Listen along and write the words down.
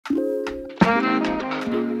A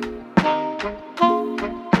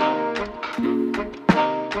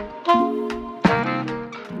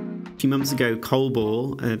few months ago,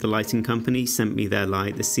 COLBOR, the lighting company, sent me their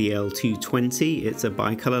light, the CL220. It's a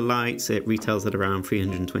bicolor light, so it retails at around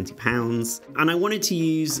 £320. And I wanted to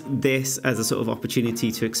use this as a sort of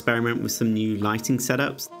opportunity to experiment with some new lighting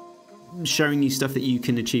setups, showing you stuff that you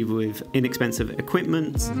can achieve with inexpensive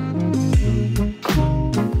equipment.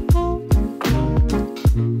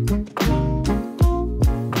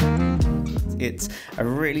 It's a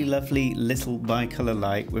really lovely little bicolor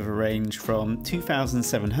light with a range from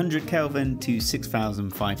 2700 Kelvin to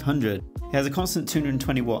 6500. It has a constant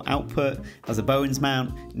 220 watt output, has a Bowens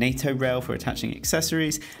mount, NATO rail for attaching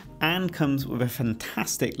accessories, and comes with a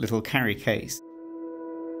fantastic little carry case.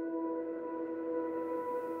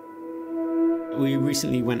 We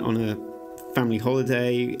recently went on a family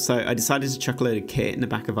holiday, so I decided to chuck a load of kit in the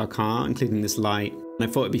back of our car, including this light. And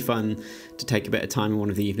I thought it'd be fun to take a bit of time in one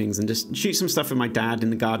of the evenings and just shoot some stuff with my dad in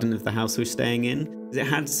the garden of the house we were staying in. It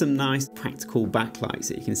had some nice practical backlights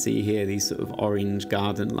that you can see here, these sort of orange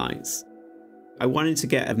garden lights. I wanted to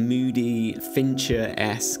get a moody,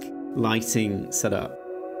 Fincher-esque lighting set up.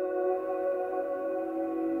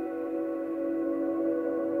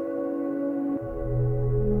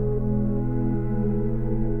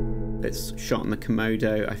 It's shot on the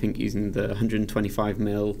Komodo, I think using the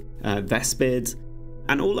 125mm Vespids.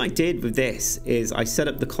 And all I did with this is I set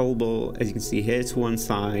up the COLBOR, as you can see here, to one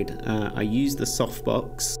side. I used the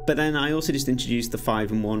SOFTBOX, but then I also just introduced the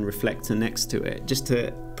 5-in-1 reflector next to it, just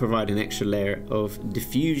to provide an extra layer of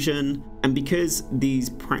diffusion. And because these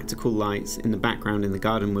practical lights in the background in the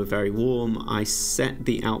garden were very warm, I set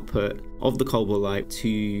the output of the COLBOR light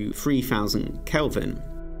to 3000 Kelvin.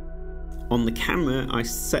 On the camera, I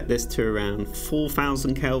set this to around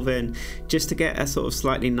 4000 Kelvin just to get a sort of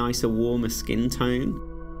slightly nicer, warmer skin tone.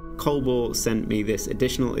 COLBOR sent me this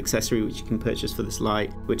additional accessory which you can purchase for this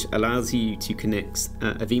light, which allows you to connect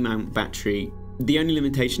a V-mount battery. The only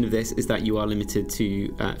limitation of this is that you are limited to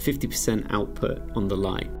 50% output on the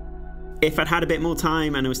light. If I'd had a bit more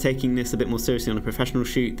time and I was taking this a bit more seriously on a professional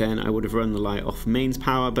shoot, then I would have run the light off mains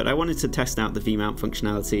power, but I wanted to test out the V-mount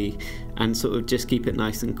functionality and sort of just keep it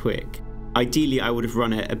nice and quick. Ideally, I would have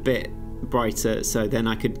run it a bit brighter so then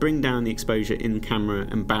I could bring down the exposure in camera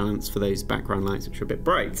and balance for those background lights which are a bit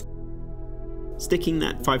bright. Sticking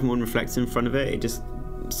that 5-in-1 reflector in front of it, it just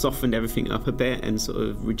softened everything up a bit and sort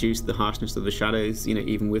of reduced the harshness of the shadows, you know,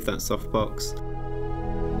 even with that softbox.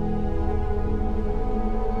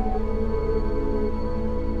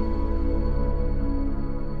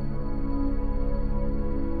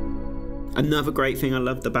 Another great thing I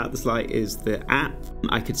loved about this light is the app.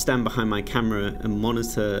 I could stand behind my camera and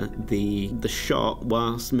monitor the shot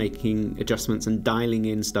whilst making adjustments and dialing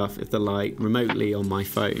in stuff of the light remotely on my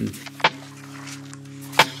phone.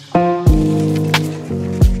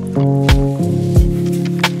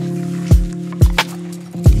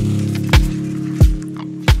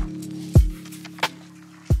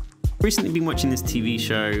 Recently been watching this TV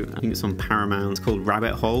show, I think it's on Paramount, it's called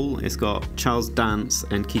Rabbit Hole. It's got Charles Dance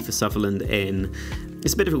and Kiefer Sutherland in.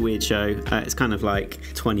 It's a bit of a weird show. It's kind of like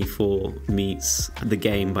 24 meets The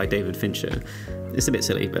Game by David Fincher. It's a bit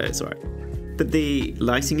silly, but it's alright. But the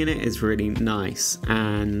lighting in it is really nice,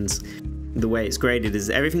 and the way it's graded is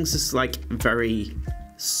everything's just like very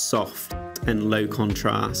soft and low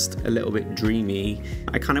contrast, a little bit dreamy.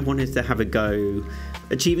 I kind of wanted to have a go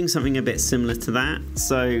achieving something a bit similar to that.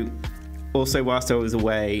 So also whilst I was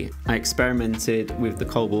away, I experimented with the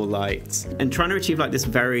COLBOR lights and trying to achieve like this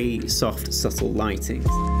very soft, subtle lighting.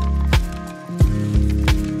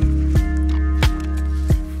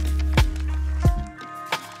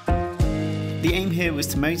 The aim here was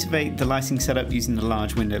to motivate the lighting setup using the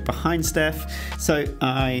large window behind Steph, so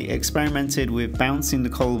I experimented with bouncing the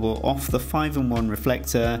COLBOR off the 5-in-1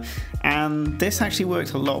 reflector, and this actually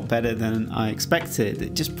worked a lot better than I expected.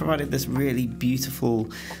 It just provided this really beautiful,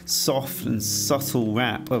 soft and subtle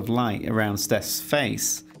wrap of light around Steph's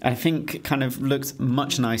face. I think it kind of looked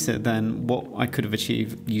much nicer than what I could have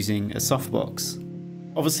achieved using a softbox.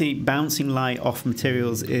 Obviously, bouncing light off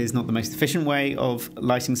materials is not the most efficient way of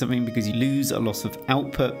lighting something because you lose a lot of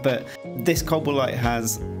output, but this COLBOR light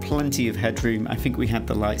has plenty of headroom. I think we had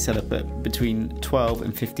the light set up at between 12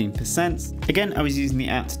 and 15%. Again, I was using the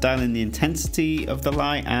app to dial in the intensity of the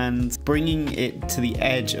light and bringing it to the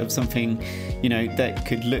edge of something, you know, that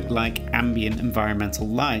could look like ambient environmental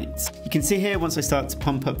light. You can see here, once I start to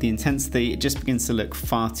pump up the intensity, it just begins to look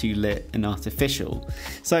far too lit and artificial.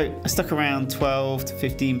 So I stuck around 12 to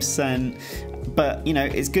 15%, but you know,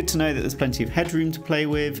 it's good to know that there's plenty of headroom to play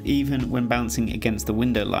with even when bouncing against the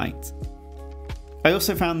window light. I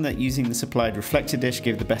also found that using the supplied reflector dish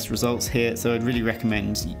gave the best results here, so I'd really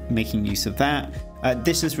recommend making use of that.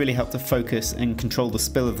 This has really helped to focus and control the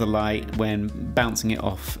spill of the light when bouncing it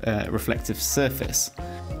off a reflective surface.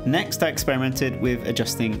 Next, I experimented with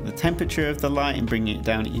adjusting the temperature of the light and bringing it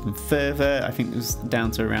down even further. I think it was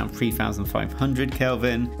down to around 3500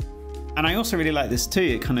 Kelvin. And I also really like this too.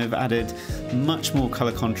 It kind of added much more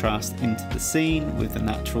color contrast into the scene with the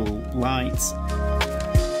natural light.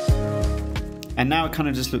 And now it kind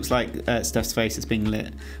of just looks like Steph's face is being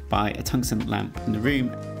lit by a tungsten lamp in the room.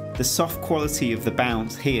 The soft quality of the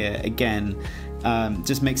bounce here, again,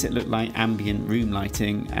 just makes it look like ambient room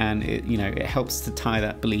lighting, and it helps to tie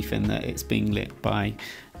that belief in that it's being lit by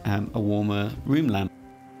a warmer room lamp.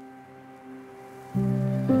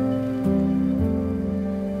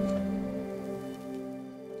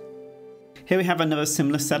 Here we have another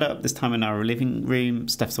similar setup, this time in our living room.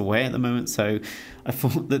 Steph's away at the moment, so I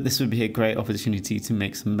thought that this would be a great opportunity to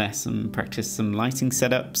make some mess and practice some lighting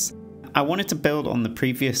setups. I wanted to build on the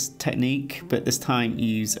previous technique, but this time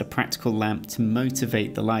use a practical lamp to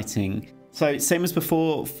motivate the lighting. So same as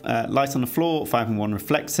before, light on the floor, 5-in-1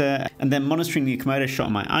 reflector, and then monitoring the Komodo shot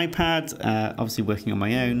on my iPad, obviously working on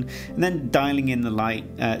my own, and then dialing in the light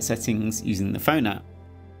settings using the phone app.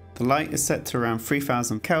 The light is set to around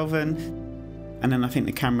 3000 Kelvin, and then I think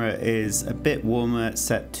the camera is a bit warmer,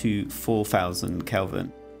 set to 4000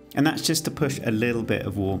 Kelvin. And that's just to push a little bit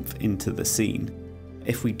of warmth into the scene.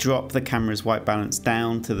 If we drop the camera's white balance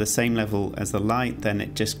down to the same level as the light, then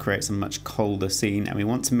it just creates a much colder scene, and we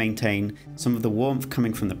want to maintain some of the warmth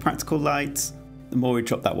coming from the practical light. The more we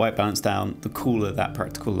drop that white balance down, the cooler that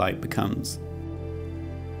practical light becomes.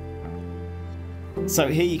 So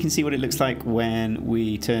here you can see what it looks like when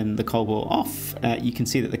we turn the COLBOR off. You can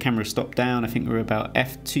see that the camera stopped down. I think we're about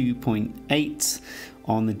f2.8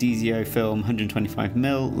 on the DZO film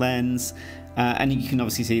 125mm lens. And you can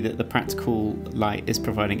obviously see that the practical light is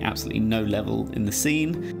providing absolutely no level in the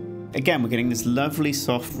scene. Again, we're getting this lovely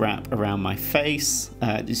soft wrap around my face,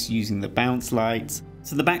 just using the bounce light.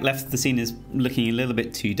 So the back left of the scene is looking a little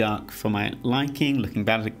bit too dark for my liking, looking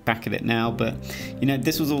back at it now, but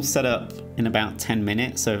this was all set up in about 10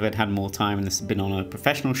 minutes, so if I'd had more time and this had been on a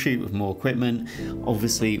professional shoot with more equipment,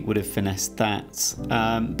 obviously would have finessed that.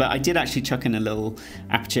 But I did actually chuck in a little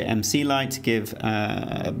aperture MC light to give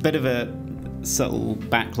a bit of a subtle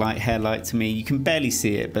backlight, hair light to me. You can barely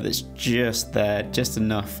see it, but it's just there, just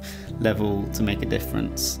enough level to make a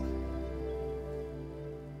difference.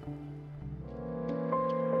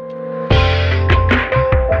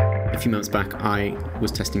 A few months back I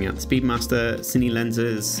was testing out the Speedmaster Cine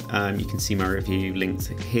lenses. You can see my review linked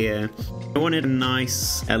here. I wanted a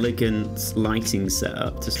nice, elegant lighting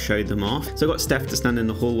setup to show them off. So I got Steph to stand in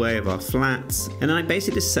the hallway of our flats, and I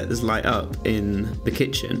basically just set this light up in the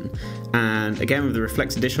kitchen. And again, with the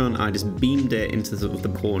reflector dish on, I just beamed it into sort of the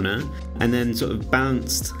corner, and then sort of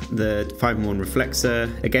balanced the 5-in-1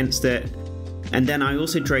 reflector against it. And then I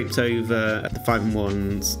also draped over the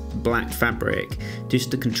 5-in-1's black fabric just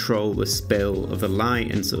to control the spill of the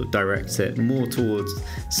light and sort of direct it more towards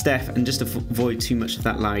Steph, and just to avoid too much of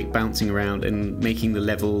that light bouncing around and making the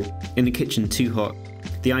level in the kitchen too hot.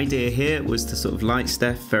 The idea here was to sort of light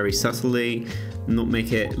Steph very subtly, not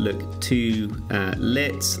make it look too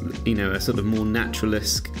lit, a sort of more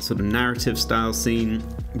naturalesque sort of narrative style scene.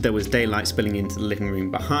 There was daylight spilling into the living room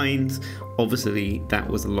behind. Obviously that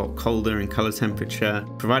was a lot colder in color temperature,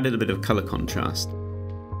 provided a bit of color contrast.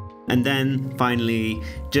 And then finally,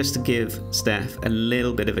 just to give Steph a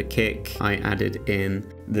little bit of a kick, I added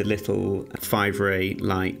in the little 5-ray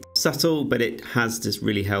light. Subtle, but it has just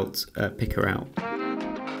really helped pick her out.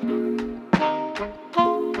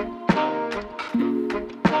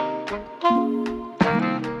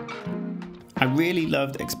 I really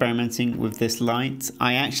loved experimenting with this light.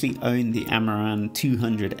 I actually own the Amaran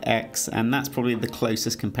 200X, and that's probably the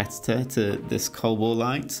closest competitor to this COLBOR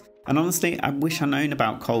light. And honestly, I wish I'd known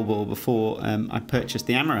about COLBOR before I purchased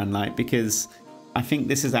the Amaran light, because I think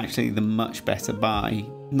this is actually the much better buy.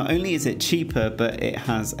 Not only is it cheaper, but it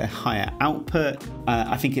has a higher output.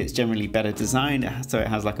 I think it's generally better designed, so it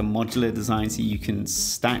has like a modular design so you can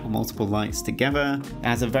stack multiple lights together. It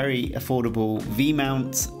has a very affordable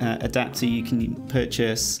V-mount adapter you can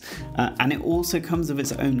purchase, and it also comes with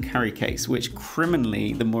its own carry case, which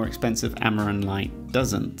criminally the more expensive Amaran light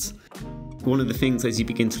doesn't. One of the things as you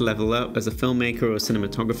begin to level up as a filmmaker or a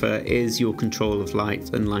cinematographer is your control of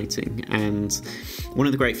light and lighting. And one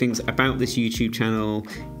of the great things about this YouTube channel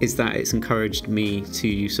is that it's encouraged me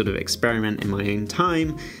to sort of experiment in my own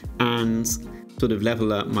time and sort of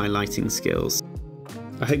level up my lighting skills.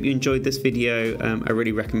 I hope you enjoyed this video. I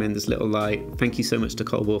really recommend this little light. Thank you so much to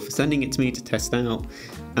COLBOR for sending it to me to test out.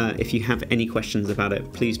 If you have any questions about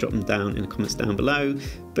it, please drop them down in the comments down below.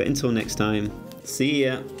 But until next time, see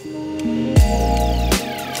ya.